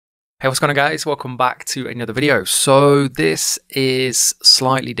Hey, what's going on, guys? Welcome back to another video. So this is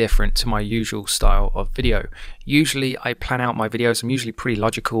slightly different to my usual style of video. Usually I plan out my videos. I'm usually pretty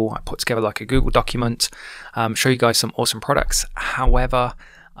logical. I put together like a Google document, show you guys some awesome products. However,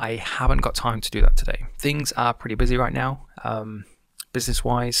 I haven't got time to do that today. Things are pretty busy right now,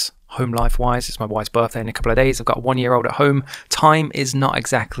 business-wise, home life-wise. It's my wife's birthday in a couple of days. I've got a 1-year-old at home. Time is not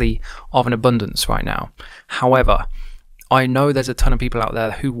exactly of an abundance right now. However, I know there's a ton of people out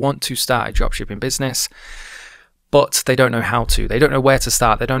there who want to start a dropshipping business, but they don't know how to. They don't know where to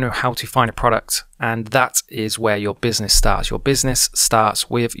start. They don't know how to find a product. And that is where your business starts. Your business starts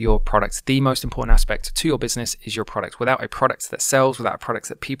with your product. The most important aspect to your business is your product. Without a product that sells, without a product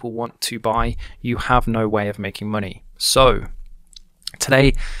that people want to buy, you have no way of making money. So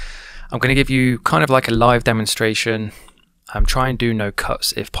today, I'm going to give you kind of like a live demonstration. Try and do no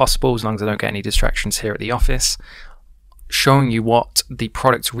cuts if possible, as long as I don't get any distractions here at the office, showing you what the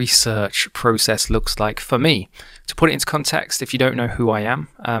product research process looks like for me. To put it into context, if you don't know who I am,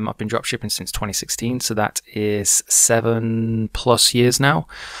 I've been dropshipping since 2016, so that is 7+ years now.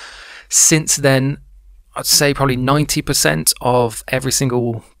 Since then, I'd say probably 90% of every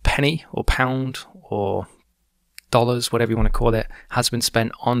single penny or pound or dollars, whatever you want to call it, has been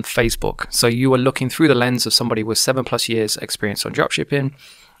spent on Facebook. So you are looking through the lens of somebody with 7+ years experience on dropshipping,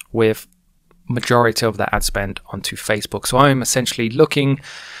 with majority of that ad spend onto Facebook. So I'm essentially looking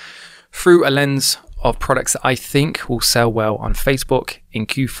through a lens of products that I think will sell well on Facebook in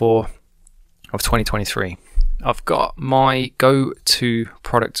Q4 of 2023. I've got my go-to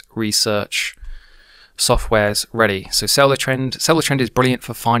product research softwares ready. So Sell the Trend is brilliant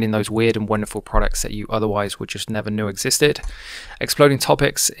for finding those weird and wonderful products that you otherwise would just never knew existed. Exploding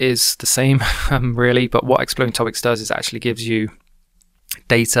Topics is the same really, but what Exploding Topics does is actually gives you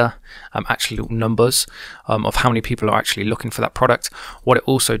data, actually numbers of how many people are actually looking for that product. What it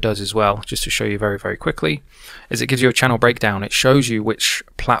also does as well, just to show you very, very quickly, is it gives you a channel breakdown. It shows you which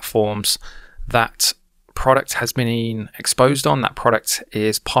platforms that product has been exposed on, that product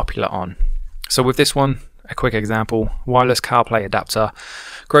is popular on. So with this one, a quick example, wireless CarPlay adapter,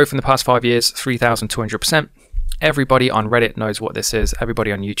 growth in the past 5 years, 3,200%. Everybody on Reddit knows what this is.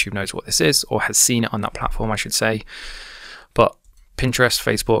 Everybody on YouTube knows what this is, or has seen it on that platform, I should say. But Pinterest,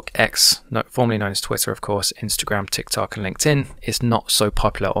 Facebook, X, formerly known as Twitter, of course, Instagram, TikTok, and LinkedIn is not so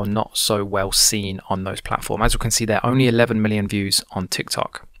popular or not so well seen on those platforms. As you can see, there are only 11 million views on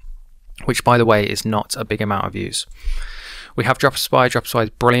TikTok, which, by the way, is not a big amount of views. We have Shopify. Shopify is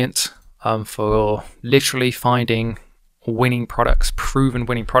brilliant for literally finding winning products, proven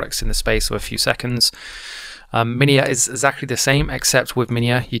winning products in the space of a few seconds. Minia is exactly the same, except with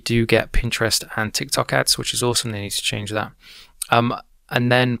Minia, you do get Pinterest and TikTok ads, which is awesome. They need to change that.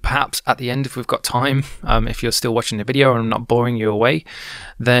 And then perhaps at the end, if we've got time, if you're still watching the video and I'm not boring you away,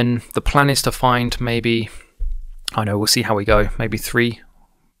 then the plan is to find maybe, I know, we'll see how we go, maybe 3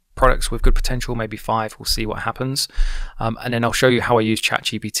 products with good potential, maybe 5, we'll see what happens. And then I'll show you how I use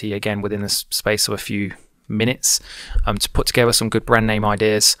ChatGPT again within the space of a few minutes to put together some good brand name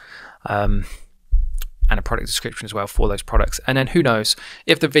ideas and a product description as well for those products. And then who knows,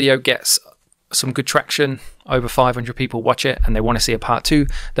 if the video gets some good traction, over 500 people watch it and they want to see a part 2,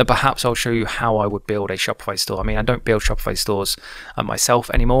 then perhaps I'll show you how I would build a Shopify store. I mean, I don't build Shopify stores myself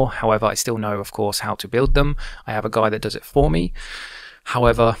anymore. However, I still know, of course, how to build them. I have a guy that does it for me.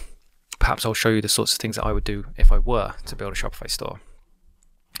 However, perhaps I'll show you the sorts of things that I would do if I were to build a Shopify store.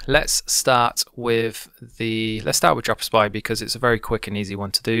 Let's start with Shopify because it's a very quick and easy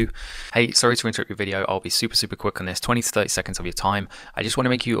one to do. Hey, sorry to interrupt your video. I'll be super quick on this, 20 to 30 seconds of your time. I just want to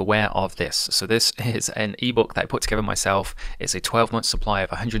make you aware of this. So this is an ebook that I put together myself. It's a 12-month supply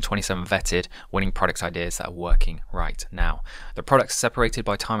of 127 vetted winning product ideas that are working right now. The products are separated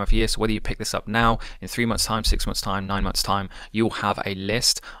by time of year, so whether you pick this up now, in 3 months time, 6 months time, 9 months time, you'll have a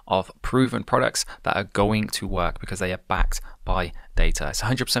list of proven products that are going to work because they are backed by data. It's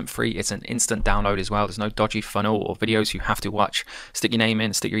 100% free. It's an instant download as well. There's no dodgy funnel or videos you have to watch. Stick your name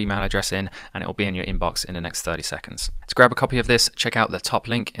in, stick your email address in, and it will be in your inbox in the next 30 seconds. To grab a copy of this, check out the top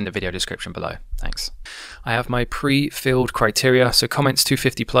link in the video description below. Thanks. I have my pre-filled criteria. So comments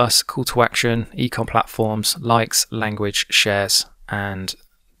 250+, call to action, ecom platforms, likes, language, shares, and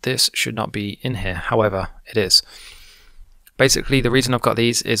this should not be in here. However, it is. Basically, the reason I've got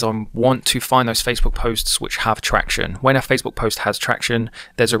these is I want to find those Facebook posts which have traction. When a Facebook post has traction,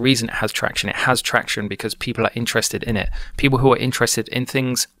 there's a reason it has traction. It has traction because people are interested in it. People who are interested in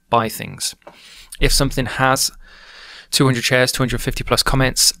things buy things. If something has 200 shares, 250+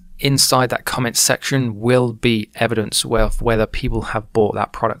 comments, inside that comment section will be evidence of whether people have bought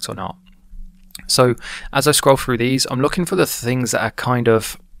that product or not. So as I scroll through these, I'm looking for the things that are kind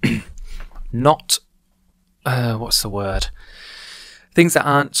of not, what's the word? Things that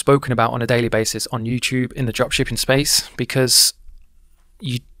aren't spoken about on a daily basis on YouTube in the dropshipping space, because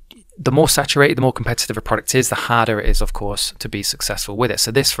the more saturated, the more competitive a product is, the harder it is, of course, to be successful with it.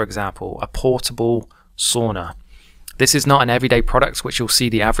 So this, for example, a portable sauna. This is not an everyday product, which you'll see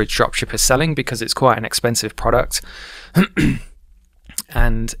the average dropshipper selling, because it's quite an expensive product.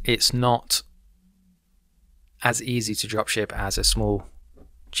 And it's not as easy to dropship as a small,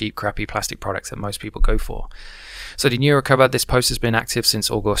 cheap, crappy plastic product that most people go for. So the Neurocover, this post has been active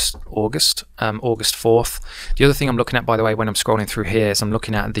since August 4th. The other thing I'm looking at, by the way, when I'm scrolling through here, is I'm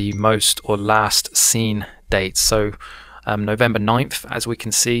looking at the most or last seen dates. So November 9th, as we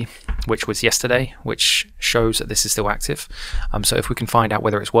can see, which was yesterday, which shows that this is still active. So if we can find out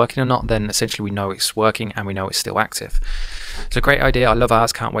whether it's working or not, then essentially we know it's working and we know it's still active. It's a great idea. I love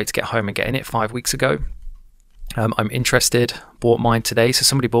ours. Can't wait to get home and get in it 5 weeks ago. I'm interested, bought mine today. So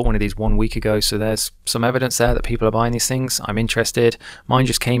somebody bought one of these 1 week ago. So there's some evidence there that people are buying these things. I'm interested. Mine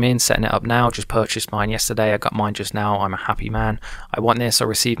just came in, setting it up now. Just purchased mine yesterday. I got mine just now. I'm a happy man. I want this. I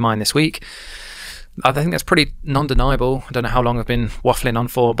received mine this week. I think that's pretty non-deniable. I don't know how long I've been waffling on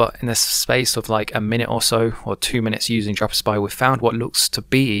for, but in this space of like a minute or so, or 2 minutes using Shopify, we've found what looks to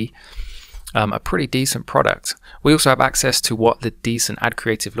be a pretty decent product. We also have access to what the decent ad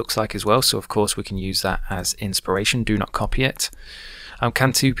creative looks like as well, so of course we can use that as inspiration. Do not copy it.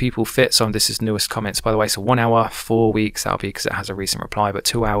 Can 2 people fit? So this is newest comments, by the way. So 1 hour, 4 weeks, that'll be because it has a recent reply, but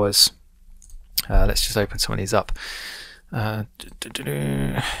 2 hours. Let's just open some of these up.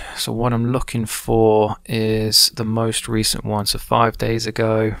 So what I'm looking for is the most recent one. So 5 days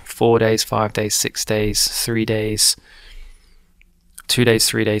ago, 4 days, 5 days, 6 days, 3 days, 2 days,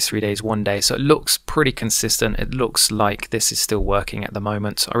 3 days, 3 days, 1 day. So it looks pretty consistent. It looks like this is still working at the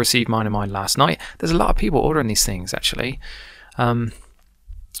moment. I received mine last night. There's a lot of people ordering these things, actually.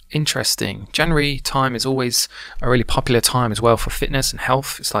 Interesting. January time is always a really popular time as well for fitness and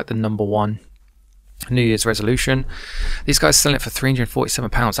health. It's like the #1 New Year's resolution. These guys selling it for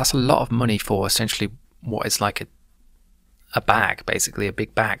 £347. That's a lot of money for essentially what is like a bag, basically a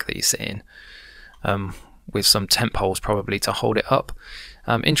big bag that you sit in. With some tent poles probably to hold it up.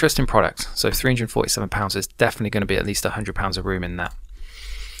 Interesting product. So £347 is definitely going to be at least £100 of room in that.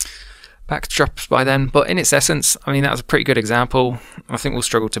 Back to Shopify then, but in its essence, I mean, that was a pretty good example. I think we'll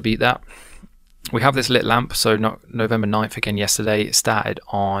struggle to beat that. We have this lit lamp, so November 9th again yesterday. It started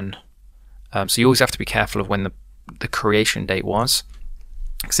on, so you always have to be careful of when the creation date was,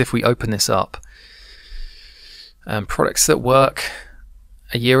 because if we open this up, products that work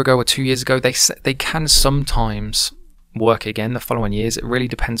a year ago or 2 years ago, they can sometimes work again the following years. It really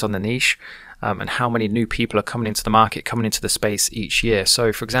depends on the niche and how many new people are coming into the market, coming into the space each year.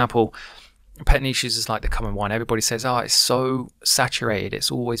 So for example, pet niches is like the common one. Everybody says, oh, it's so saturated,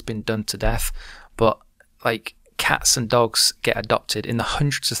 it's always been done to death. But like cats and dogs get adopted in the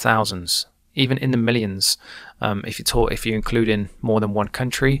hundreds of thousands, even in the millions, if you include in more than one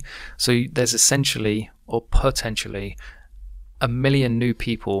country. So there's essentially or potentially 1 million new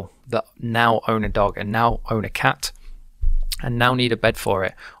people that now own a dog and now own a cat and now need a bed for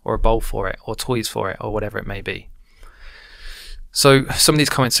it or a bowl for it or toys for it or whatever it may be. So some of these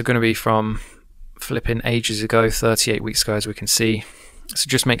comments are going to be from flipping ages ago, 38 weeks ago, as we can see. So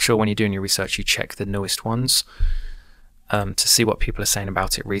just make sure when you're doing your research you check the newest ones to see what people are saying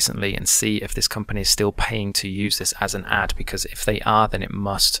about it recently and see if this company is still paying to use this as an ad, because if they are, then it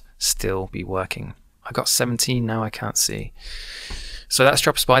must still be working. I got 17 now, I can't see. So that's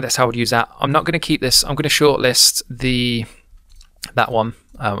Shopify. That's how I would use that. I'm not going to keep this. I'm going to shortlist that one.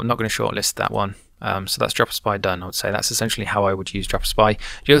 I'm not going to shortlist that one. So that's Shopify done. I would say that's essentially how I would use Shopify.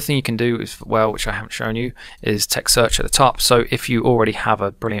 The other thing you can do is, well, which I haven't shown you, is text search at the top. So if you already have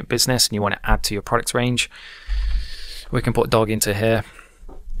a brilliant business and you want to add to your product range, we can put dog into here.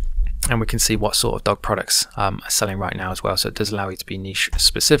 And we can see what sort of dog products are selling right now as well. So it does allow you to be niche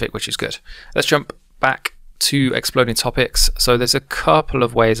specific, which is good. Let's jump back to exploding topics. So there's a couple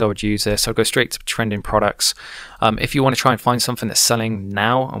of ways I would use this. I'll go straight to trending products. If you want to try and find something that's selling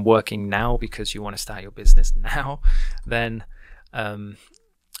now and working now because you want to start your business now, then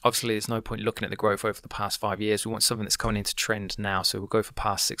obviously there's no point looking at the growth over the past 5 years. We want something that's coming into trend now. So we'll go for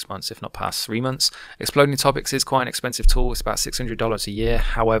past 6 months, if not past 3 months. Exploding topics is quite an expensive tool. It's about $600 a year.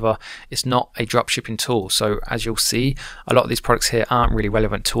 However, it's not a drop shipping tool. So as you'll see, a lot of these products here aren't really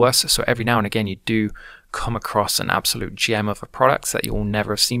relevant to us. So every now and again, you do come across an absolute gem of a product that you'll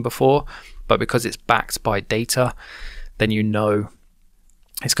never have seen before. But because it's backed by data, then you know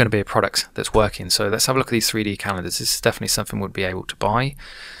it's going to be a product that's working. So let's have a look at these 3D calendars. This is definitely something we'll be able to buy.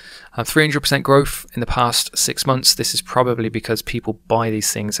 300% growth in the past 6 months. This is probably because people buy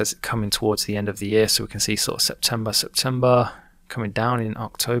these things as it's coming towards the end of the year. So we can see sort of September coming down in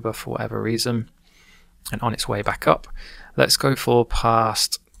October for whatever reason, and on its way back up. Let's go for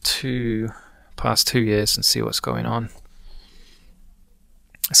past two years and see what's going on.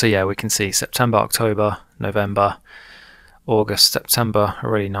 So yeah, we can see September, October, November, August, September, a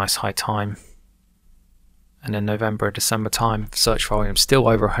really nice high time. And then November, December time, search volume still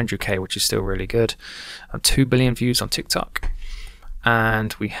over 100k, which is still really good. 2 billion views on TikTok.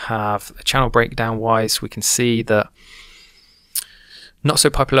 And we have a channel breakdown wise, we can see that not so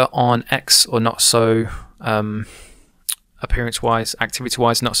popular on X, or not so appearance wise, activity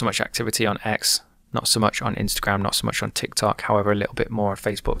wise, not so much activity on X, not so much on Instagram, not so much on TikTok, however a little bit more on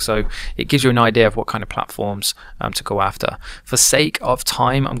Facebook. So it gives you an idea of what kind of platforms to go after. For sake of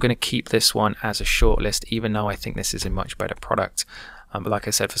time, I'm going to keep this one as a short list, even though I think this is a much better product. But like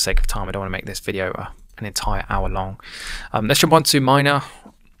I said, for sake of time, I don't want to make this video an entire hour long. Let's jump on to Miner.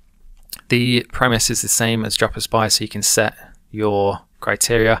 The premise is the same as Drop a Buy, so you can set your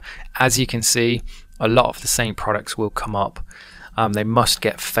criteria. As you can see, a lot of the same products will come up. They must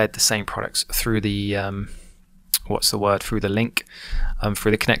get fed the same products through the through the link,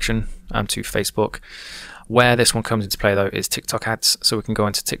 through the connection to Facebook. Where this one comes into play though is TikTok ads. So we can go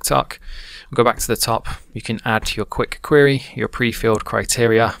into TikTok, we'll go back to the top, you can add your quick query, your pre-filled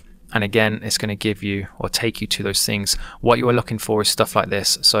criteria, and again it's going to give you or take you to those things. What you are looking for is stuff like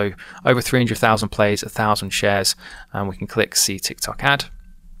this. So over 300,000 plays, 1,000 shares, and we can click see TikTok ad.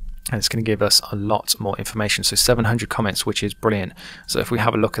 And it's going to give us a lot more information. So 700 comments, which is brilliant. So if we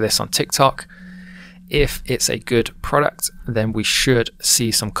have a look at this on TikTok, if it's a good product, then we should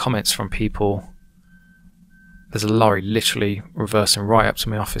see some comments from people. There's a lorry literally reversing right up to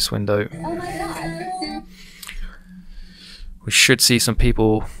my office window. Oh my God. We should see some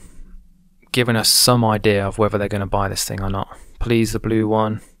people giving us some idea of whether they're going to buy this thing or not. Please, the blue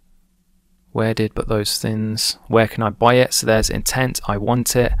one. Where did but those things? Where can I buy it? So there's intent. I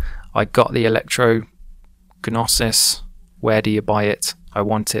want it. I got the electrognosis. Where do you buy it? I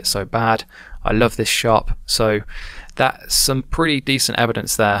want it so bad. I love this shop. So that's some pretty decent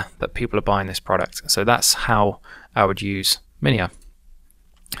evidence there that people are buying this product. So that's how I would use Minea.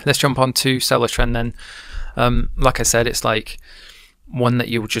 Let's jump on to Seller Trend then. Like I said, it's like one that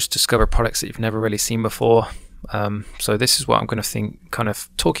you will just discover products that you've never really seen before. So this is what I'm going to kind of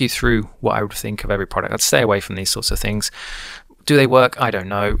talk you through what I would think of every product. I'd stay away from these sorts of things. Do they work? I don't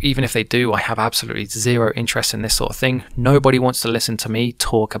know. Even if they do, I have absolutely zero interest in this sort of thing. Nobody wants to listen to me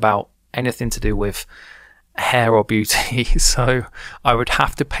talk about anything to do with hair or beauty. So I would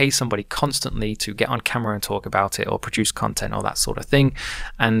have to pay somebody constantly to get on camera and talk about it or produce content or that sort of thing.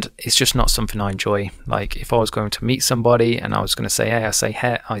 And it's just not something I enjoy. Like if I was going to meet somebody and I was going to say,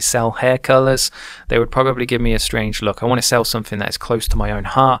 hey, I sell hair colors, they would probably give me a strange look. I want to sell something that is close to my own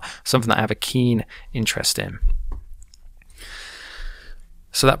heart, something that I have a keen interest in.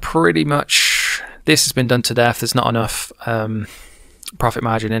 So that pretty much, this has been done to death. There's not enough profit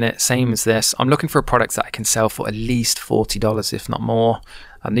margin in it. Same as this. I'm looking for a product that I can sell for at least $40, if not more.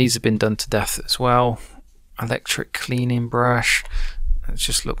 And these have been done to death as well. Electric cleaning brush. It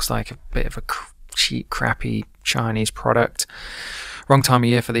just looks like a bit of a cheap, crappy Chinese product. Wrong time of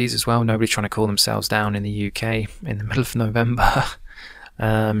year for these as well. Nobody's trying to cool themselves down in the UK in the middle of November.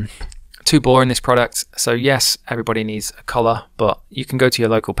 Too boring, this product. So yes, everybody needs a collar, but you can go to your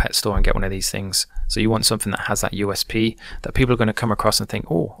local pet store and get one of these things. So you want something that has that USP that people are going to come across and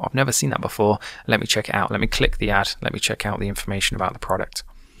think, oh, I've never seen that before. Let me check it out. Let me click the ad. Let me check out the information about the product.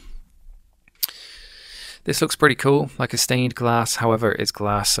 This looks pretty cool, like a stained glass. However, it is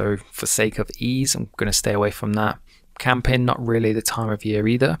glass, so for sake of ease, I'm going to stay away from that. Camping, not really the time of year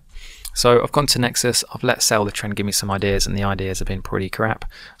either. So I've gone to Nexus, I've let Seller Trend give me some ideas, and the ideas have been pretty crap.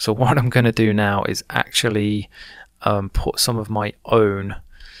 So what I'm going to do now is actually put some of my own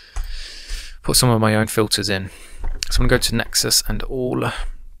filters in. So I'm going to go to Nexus and all,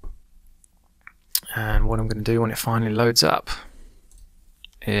 and what I'm going to do when it finally loads up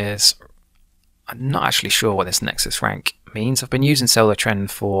is, I'm not actually sure what this Nexus rank means. I've been using Seller Trend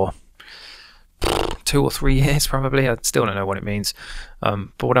for 2 or 3 years probably. I still don't know what it means,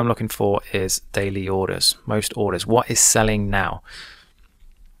 but what I'm looking for is daily orders, most orders. What is selling now?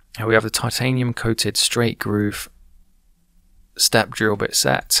 Here we have the titanium coated straight groove step drill bit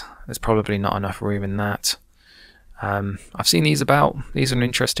set. There's probably not enough room in that. I've seen these about. These are an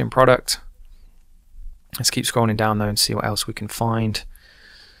interesting product. Let's keep scrolling down though and see what else we can find.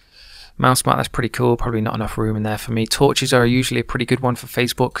 Mouse mat, that's pretty cool. Probably not enough room in there for me. Torches are usually a pretty good one for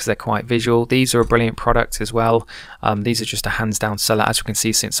Facebook because they're quite visual. These are a brilliant product as well. These are just a hands down seller. As we can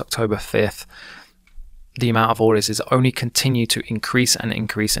see, since October 5th, the amount of orders is only continue to increase and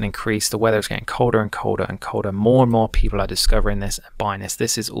increase and increase. The weather is getting colder and colder and colder. More and more people are discovering this and buying this.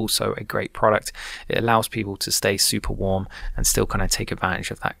 This is also a great product. It allows people to stay super warm and still kind of take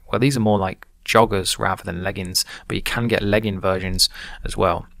advantage of that. Well, these are more like joggers rather than leggings, but you can get legging versions as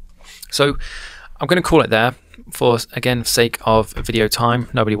well. So I'm going to call it there for, again, sake of video time.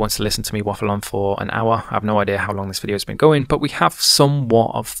 Nobody wants to listen to me waffle on for an hour. I have no idea how long this video has been going, but we have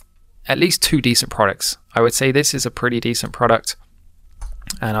somewhat of at least 2 decent products. I would say this is a pretty decent product,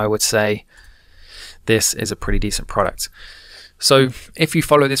 and I would say this is a pretty decent product. So if you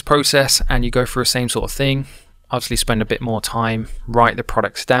follow this process and you go through the same sort of thing, obviously spend a bit more time, write the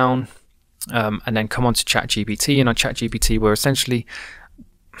products down, and then come on to ChatGPT. And on ChatGPT, we're essentially,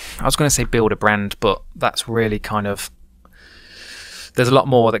 I was going to say build a brand, but that's really kind of, there's a lot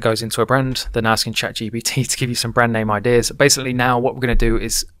more that goes into a brand than asking ChatGPT to give you some brand name ideas. Basically now what we're going to do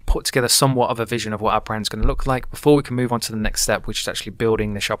is put together somewhat of a vision of what our brand's going to look like before we can move on to the next step, which is actually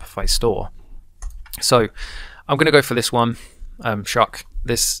building the Shopify store. So I'm going to go for this one, Shock.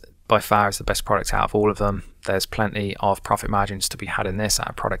 This by far is the best product out of all of them. There's plenty of profit margins to be had in this out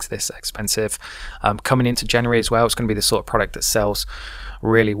of products this expensive. Coming into January as well, it's going to be the sort of product that sells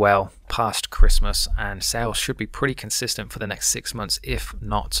really well past Christmas, and sales should be pretty consistent for the next 6 months, if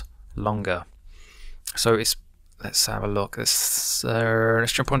not longer. So let's have a look. Let's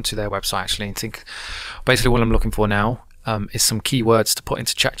jump onto their website actually and think. Basically what I'm looking for now is some keywords to put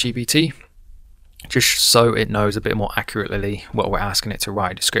into ChatGPT, just so it knows a bit more accurately what we're asking it to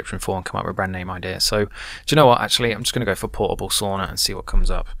write a description for and come up with a brand name idea. So do you know what, actually I'm just going to go for portable sauna and see what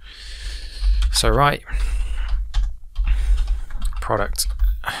comes up. So right, product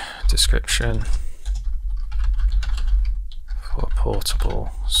description for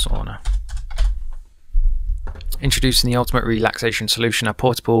portable sauna. Introducing the ultimate relaxation solution, a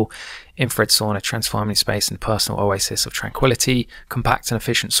portable infrared sauna transforming space into a personal oasis of tranquility. Compact and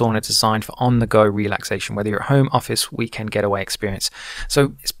efficient sauna designed for on-the-go relaxation, whether you're at home, office, weekend getaway experience.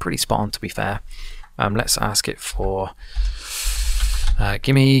 So it's pretty spot on, to be fair. Let's ask it for,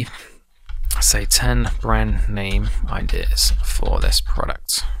 give me, say, 10 brand name ideas for this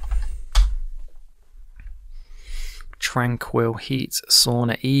product. Tranquil Heat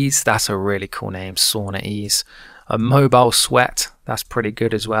Sauna Ease, that's a really cool name, Sauna Ease. A Mobile Sweat, that's pretty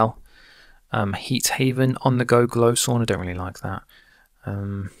good as well. Heat Haven On The Go Glow Sauna, don't really like that.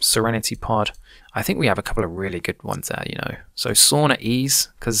 Serenity Pod, I think we have a couple of really good ones there, you know. So Sauna Ease,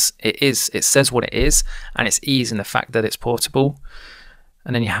 because it says what it is, and it's ease in the fact that it's portable.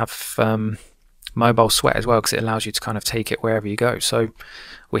 And then you have Mobile Sweat as well, because it allows you to kind of take it wherever you go. So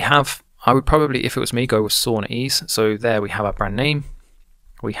we have, I would probably, if it was me, go with Sauna Ease. So there we have our brand name,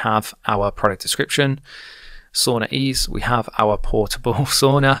 we have our product description, Sauna Ease, we have our portable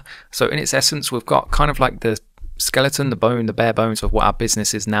sauna. So in its essence, we've got kind of like the skeleton, the bone, the bare bones of what our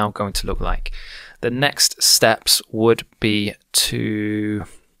business is now going to look like. The next steps would be to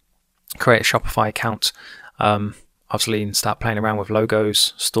create a Shopify account, obviously, and start playing around with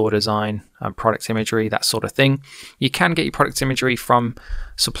logos, store design, product imagery, that sort of thing. You can get your product imagery from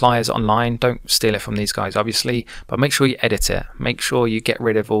suppliers online. Don't steal it from these guys, obviously, but make sure you edit it. Make sure you get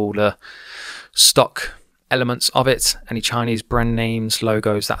rid of all the stock elements of it, any Chinese brand names,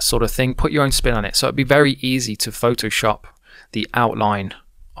 logos, that sort of thing. Put your own spin on it. So it'd be very easy to Photoshop the outline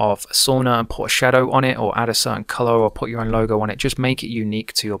of a sauna and put a shadow on it, or add a certain color, or put your own logo on it. Just make it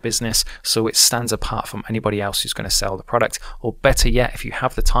unique to your business so it stands apart from anybody else who's going to sell the product. Or better yet, if you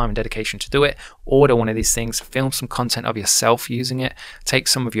have the time and dedication to do it, order one of these things, film some content of yourself using it, take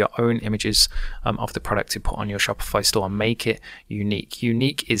some of your own images of the product to put on your Shopify store and make it unique.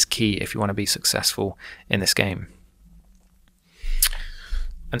 Unique is key if you want to be successful in this game.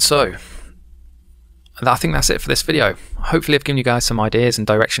 And so I think that's it for this video. Hopefully I've given you guys some ideas and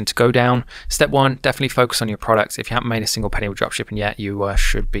direction to go down. Step 1, definitely focus on your product. If you haven't made a single penny with dropshipping yet, you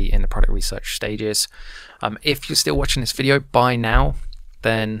should be in the product research stages. If you're still watching this video by now,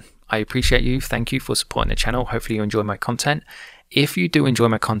 then I appreciate you. Thank you for supporting the channel. Hopefully you enjoy my content. If you do enjoy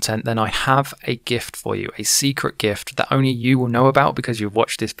my content, then I have a gift for you, a secret gift that only you will know about because you've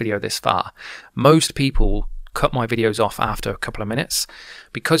watched this video this far. Most people cut my videos off after a couple of minutes.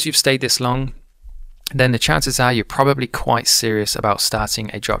 Because you've stayed this long, then the chances are you're probably quite serious about starting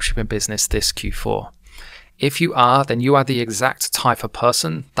a dropshipping business this Q4. If you are, then you are the exact type of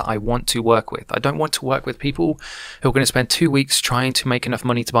person that I want to work with. I don't want to work with people who are going to spend 2 weeks trying to make enough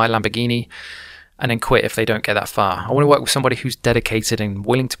money to buy a Lamborghini and then quit if they don't get that far. I want to work with somebody who's dedicated and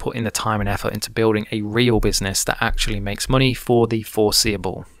willing to put in the time and effort into building a real business that actually makes money for the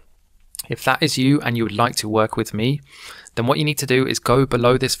foreseeable. If that is you and you would like to work with me, then what you need to do is go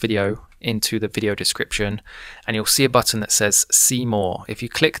below this video into the video description, and you'll see a button that says see more. If you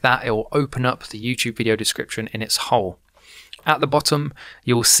click that, it will open up the YouTube video description in its whole. At the bottom,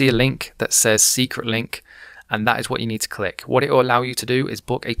 you'll see a link that says secret link, and that is what you need to click. What it will allow you to do is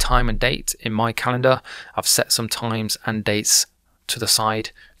book a time and date in my calendar. I've set some times and dates to the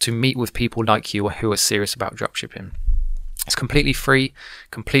side to meet with people like you who are serious about dropshipping. It's completely free,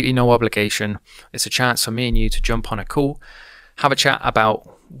 completely no obligation. It's a chance for me and you to jump on a call, have a chat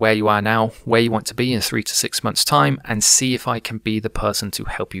about where you are now, where you want to be in 3 to 6 months time, and see if I can be the person to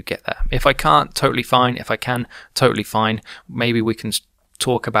help you get there. If I can't, totally fine. If I can, totally fine. Maybe we can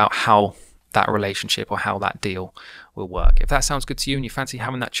talk about how that relationship or how that deal will work. If that sounds good to you and you fancy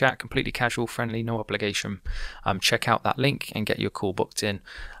having that chat, completely casual, friendly, no obligation, check out that link and get your call booked in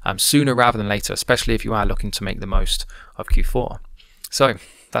sooner rather than later, especially if you are looking to make the most of Q4. So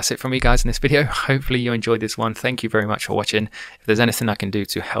that's it from me, guys, in this video. Hopefully you enjoyed this one. Thank you very much for watching. If there's anything I can do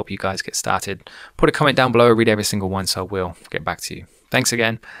to help you guys get started, put a comment down below. I read every single one, so I will get back to you. Thanks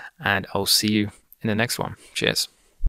again, and I'll see you in the next one. Cheers.